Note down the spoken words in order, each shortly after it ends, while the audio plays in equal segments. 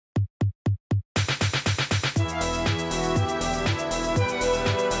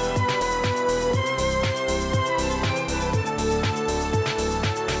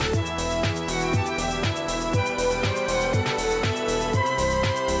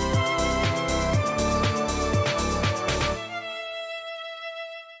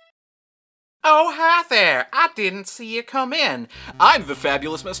Oh, hi there! I didn't see you come in. I'm the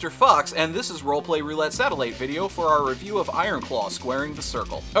fabulous Mr. Fox, and this is Roleplay Roulette Satellite video for our review of Ironclaw, Squaring the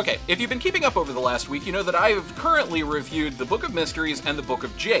Circle. Okay, if you've been keeping up over the last week, you know that I have currently reviewed the Book of Mysteries and the Book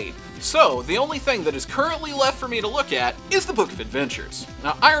of Jade. So, the only thing that is currently left for me to look at is the Book of Adventures.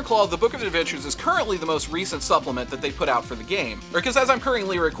 Now, Ironclaw, the Book of Adventures, is currently the most recent supplement that they put out for the game. Because as I'm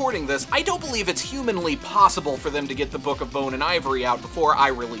currently recording this, I don't believe it's humanly possible for them to get the Book of Bone and Ivory out before I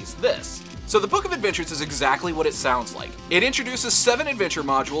release this. So the Book of Adventures is exactly what it sounds like. It introduces 7 adventure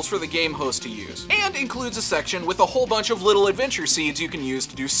modules for the game host to use, and includes a section with a whole bunch of little adventure seeds you can use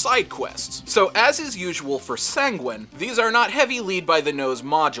to do side quests. So as is usual for Sanguine, these are not heavy lead-by-the-nose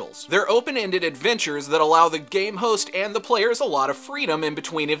modules. They're open-ended adventures that allow the game host and the players a lot of freedom in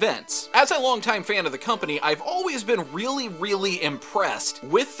between events. As a longtime fan of the company, I've always been really impressed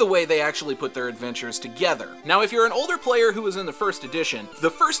with the way they actually put their adventures together. Now, if you're an older player who was in the first edition,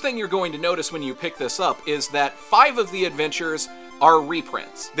 the first thing you're going to notice when you pick this up is that 5 of the adventures are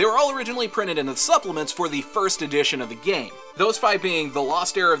reprints. They were all originally printed in the supplements for the first edition of the game. Those 5 being The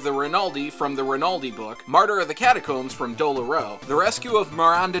Lost Heir of the Rinaldi from the Rinaldi book, Martyr of the Catacombs from Doloreux, The Rescue of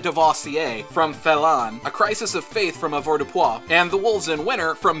Miranda de Vossier from Felon, A Crisis of Faith from Avoirdupois, and The Wolves in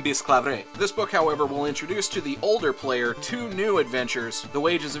Winter from Bisclavret. This book, however, will introduce to the older player 2 new adventures, The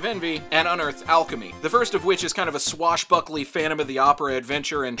Wages of Envy and Unearthed Alchemy. The first of which is kind of a swashbuckly Phantom of the Opera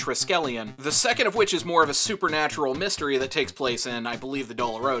adventure in Triskelion. The second of which is more of a supernatural mystery that takes place in, I believe, the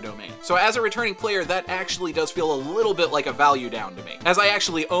Doloreux domain. So as a returning player, that actually does feel a little bit like a value down to me, as I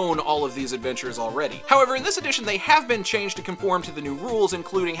actually own all of these adventures already. However, in this edition, they have been changed to conform to the new rules,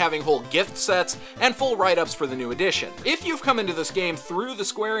 including having whole gift sets and full write-ups for the new edition. If you've come into this game through the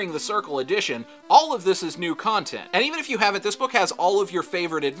Squaring the Circle edition, all of this is new content. And even if you haven't, this book has all of your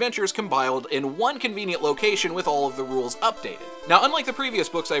favorite adventures compiled in one convenient location with all of the rules updated. Now, unlike the previous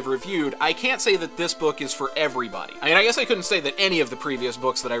books I've reviewed, I can't say that this book is for everybody. I mean, I guess I couldn't say that any of the previous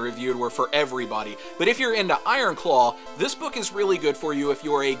books that I reviewed were for everybody, but if you're into Ironclaw, this book is really good for you if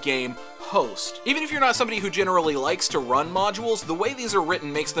you're a game host. Even if you're not somebody who generally likes to run modules, the way these are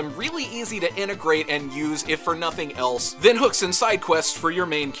written makes them really easy to integrate and use, if for nothing else, than hooks and side quests for your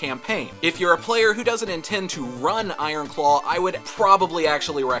main campaign. If you're a player who doesn't intend to run Ironclaw, I would probably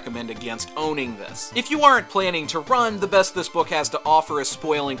actually recommend against owning this. If you aren't planning to run, the best this book has to offer is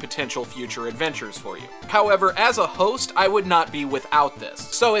spoiling potential future adventures for you. However, as a host, I would not be without this.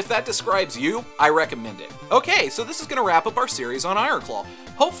 So if that describes you, I recommend it. Okay, so this is going to wrap up our series on Ironclaw.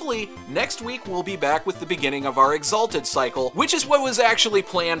 Hopefully, next week we'll be back with the beginning of our Exalted cycle, which is what was actually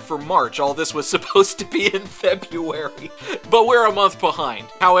planned for March. All this was supposed to be in February, but we're a month behind.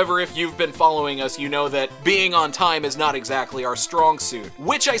 However, if you've been following us, you know that being on time is not exactly our strong suit,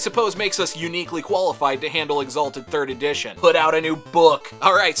 which I suppose makes us uniquely qualified to handle Exalted 3rd Edition. Put out a new book.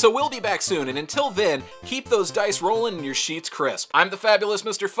 Alright, so we'll be back soon, and until then, keep those dice rolling and your sheets crisp. I'm the fabulous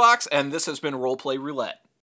Mr. Fox, and this has been Roleplay Roulette.